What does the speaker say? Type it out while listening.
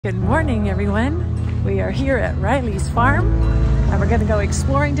Good morning, everyone. We are here at Riley's farm and we're going to go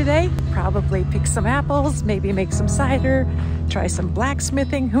exploring today. Probably pick some apples, maybe make some cider, try some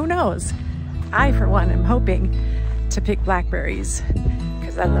blacksmithing, who knows? I, for one, am hoping to pick blackberries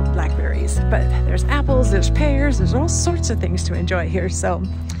because I love blackberries. But there's apples, there's pears, there's all sorts of things to enjoy here. So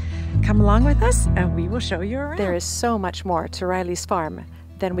come along with us and we will show you around. There is so much more to Riley's farm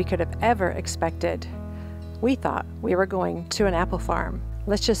than we could have ever expected. We thought we were going to an apple farm.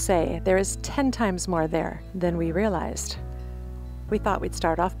 Let's just say there is 10 times more there than we realized. We thought we'd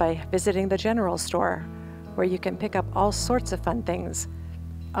start off by visiting the general store, where you can pick up all sorts of fun things.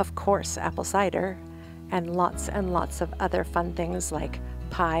 Of course, apple cider, and lots of other fun things like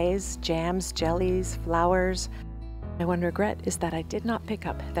pies, jams, jellies, flowers. My one regret is that I did not pick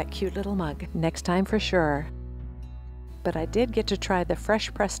up that cute little mug. Next time for sure. But I did get to try the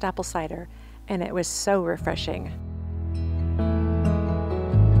fresh pressed apple cider, and it was so refreshing.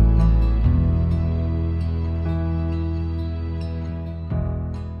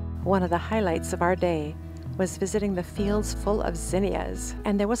 One of the highlights of our day was visiting the fields full of zinnias,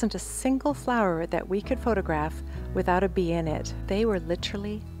 and there wasn't a single flower that we could photograph without a bee in it. They were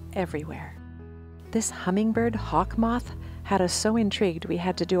literally everywhere. This hummingbird hawk moth had us so intrigued we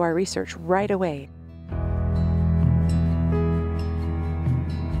had to do our research right away.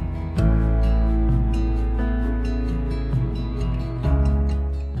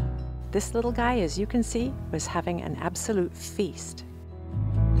 This little guy, as you can see, was having an absolute feast.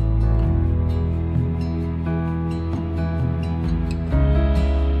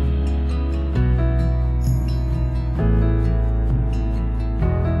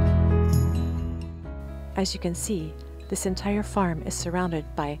 As you can see, this entire farm is surrounded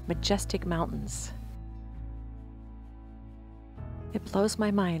by majestic mountains. It blows my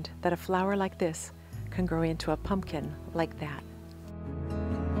mind that a flower like this can grow into a pumpkin like that.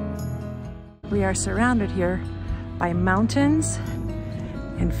 We are surrounded here by mountains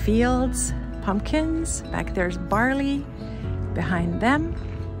and fields, pumpkins. Back there's barley, behind them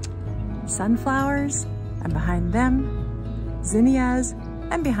sunflowers, and behind them zinnias,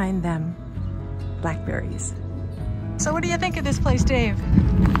 and behind them blackberries. So what do you think of this place, Dave?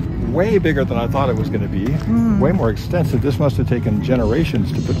 Way bigger than I thought it was going to be. Way more extensive. This must have taken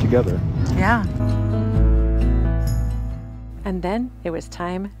generations to put together. Yeah. And then it was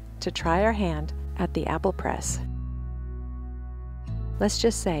time to try our hand at the apple press. Let's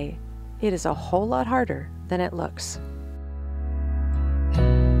just say it is a whole lot harder than it looks.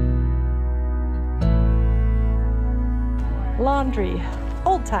 Laundry,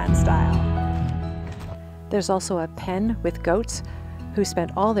 old-time style. There's also a pen with goats who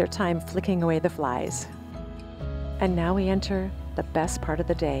spent all their time flicking away the flies. And now we enter the best part of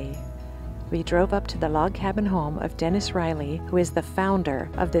the day. We drove up to the log cabin home of Dennis Riley, who is the founder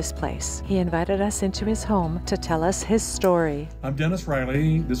of this place. He invited us into his home to tell us his story. I'm Dennis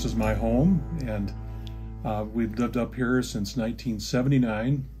Riley. This is my home, and we've lived up here since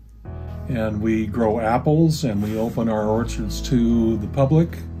 1979. And we grow apples, and we open our orchards to the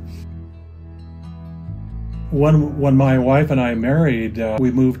public. When my wife and I married,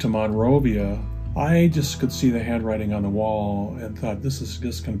 we moved to Monrovia. I just could see the handwriting on the wall and thought, this is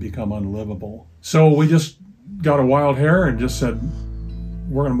just going to become unlivable. So we just got a wild hair and just said,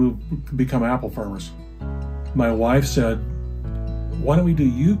 we're going to become apple farmers. My wife said, why don't we do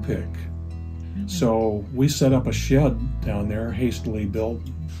you pick? So we set up a shed down there, hastily built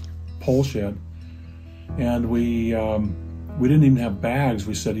pole shed, and we didn't even have bags.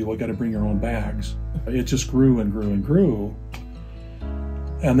 We said, you got to bring your own bags. It just grew and grew and grew.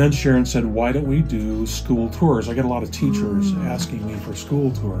 And then Sharon said, why don't we do school tours? I get a lot of teachers asking me for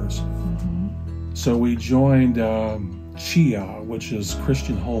school tours. So we joined CHIA, which is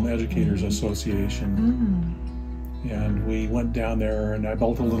Christian Home Educators Association. And we went down there, and I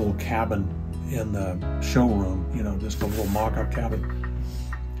built a little cabin in the showroom, just a little mock-up cabin.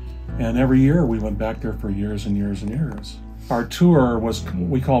 And every year we went back there for years and years and years. Our tour was,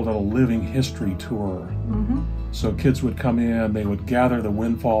 we called it a living history tour. So kids would come in, they would gather the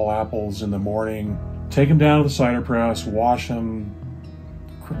windfall apples in the morning, take them down to the cider press, wash them,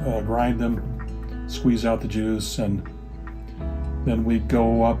 grind them, squeeze out the juice, and then we'd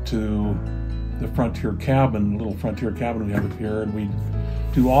go up to the frontier cabin, little frontier cabin we have up here, and we'd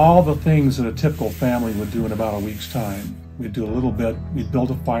do all the things that a typical family would do in about a week's time. We'd do a little bit, we'd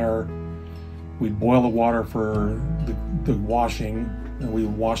build a fire, we'd boil the water for the washing, and we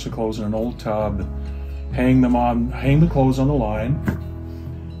would wash the clothes in an old tub, hang the clothes on the line,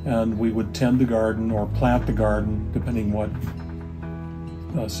 and we would tend the garden or plant the garden, depending what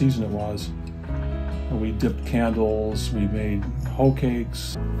season it was. And we dipped candles, we made hoe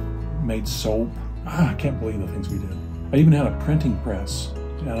cakes, made soap. I can't believe the things we did. I even had a printing press,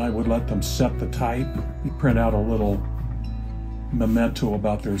 and I would let them set the type. You print out a little memento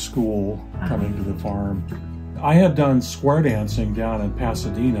about their school coming to the farm. I had done square dancing down in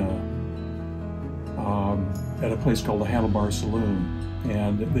Pasadena at a place called the Handlebar Saloon.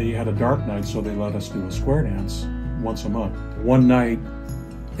 And they had a dark night, so they let us do a square dance once a month. One night,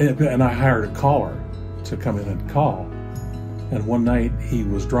 and I hired a caller to come in and call. And one night he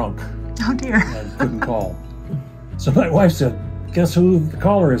was drunk. Oh dear. And couldn't call. So my wife said, "Guess who the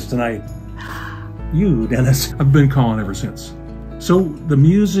caller is tonight?" "You, Dennis." I've been calling ever since. So the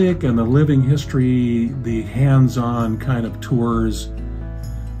music and the living history, the hands-on kind of tours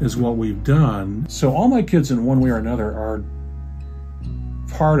is what we've done. So all my kids in one way or another are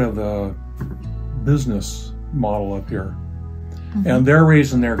part of the business model up here. And they're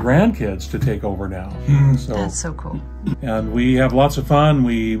raising their grandkids to take over now. So, that's so cool. And we have lots of fun.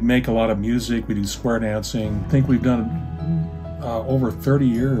 We make a lot of music. We do square dancing. I think we've done over 30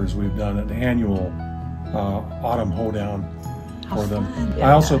 years. We've done an annual autumn hoedown for them. Yeah.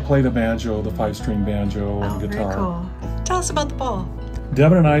 I also play the banjo, the 5-string banjo and guitar. Very cool. Tell us about the ball.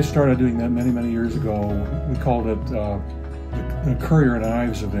 Devin and I started doing that many, many years ago. We called it the Courier and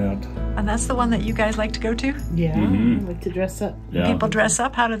Ives event. And that's the one that you guys like to go to? Yeah, I like to dress up. Yeah. People dress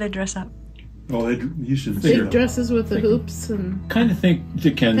up? How do they dress up? Oh, you should Big dresses with the hoops and Kind of think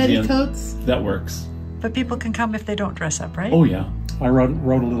Dickensian. petticoats. That works. But people can come if they don't dress up, right? Oh yeah. I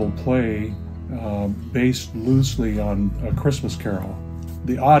wrote a little play based loosely on A Christmas Carol.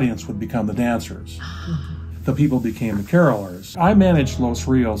 The audience would become the dancers. The people became the carolers. I managed Los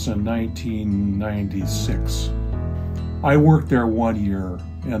Rios in 1996. I worked there 1 year,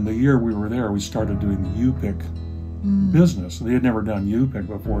 and the year we were there, we started doing the U-pick business. They had never done U-pick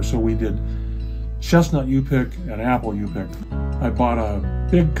before, so we did chestnut U-pick and apple U-pick. I bought a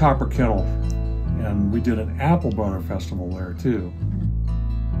big copper kettle, and we did an apple butter festival there too.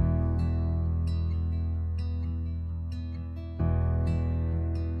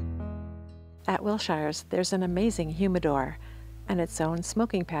 At Wilshire's, there's an amazing humidor and its own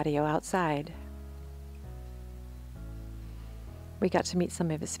smoking patio outside. We got to meet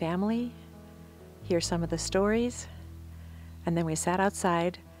some of his family, hear some of the stories, and then we sat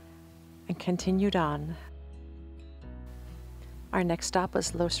outside and continued on. Our next stop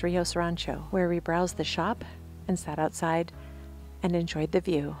was Los Rios Rancho, where we browsed the shop and sat outside and enjoyed the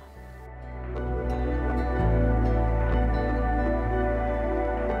view.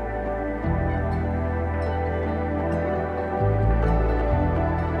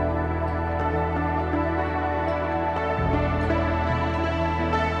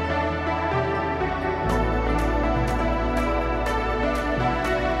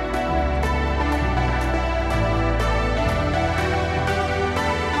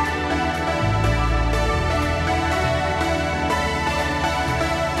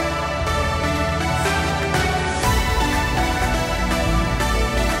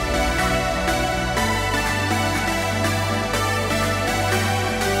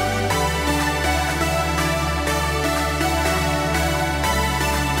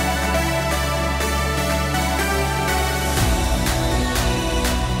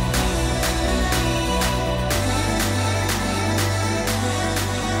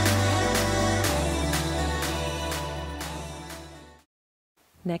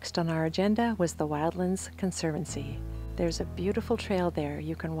 Next on our agenda was the Wildlands Conservancy. There's a beautiful trail there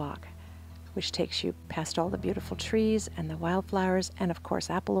you can walk, which takes you past all the beautiful trees and the wildflowers and of course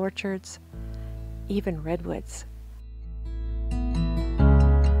apple orchards, even redwoods.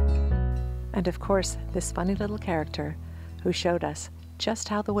 And of course this funny little character who showed us just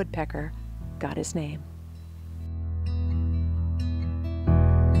how the woodpecker got his name.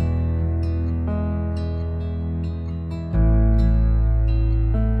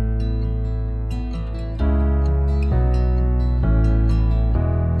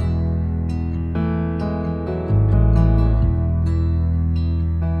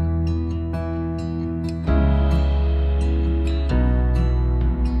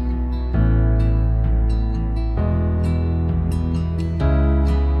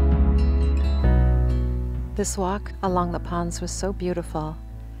 This walk along the ponds was so beautiful,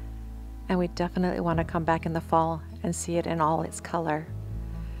 and we definitely want to come back in the fall and see it in all its color.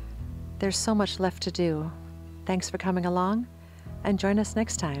 There's so much left to do. Thanks for coming along, and join us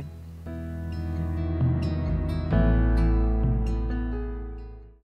next time.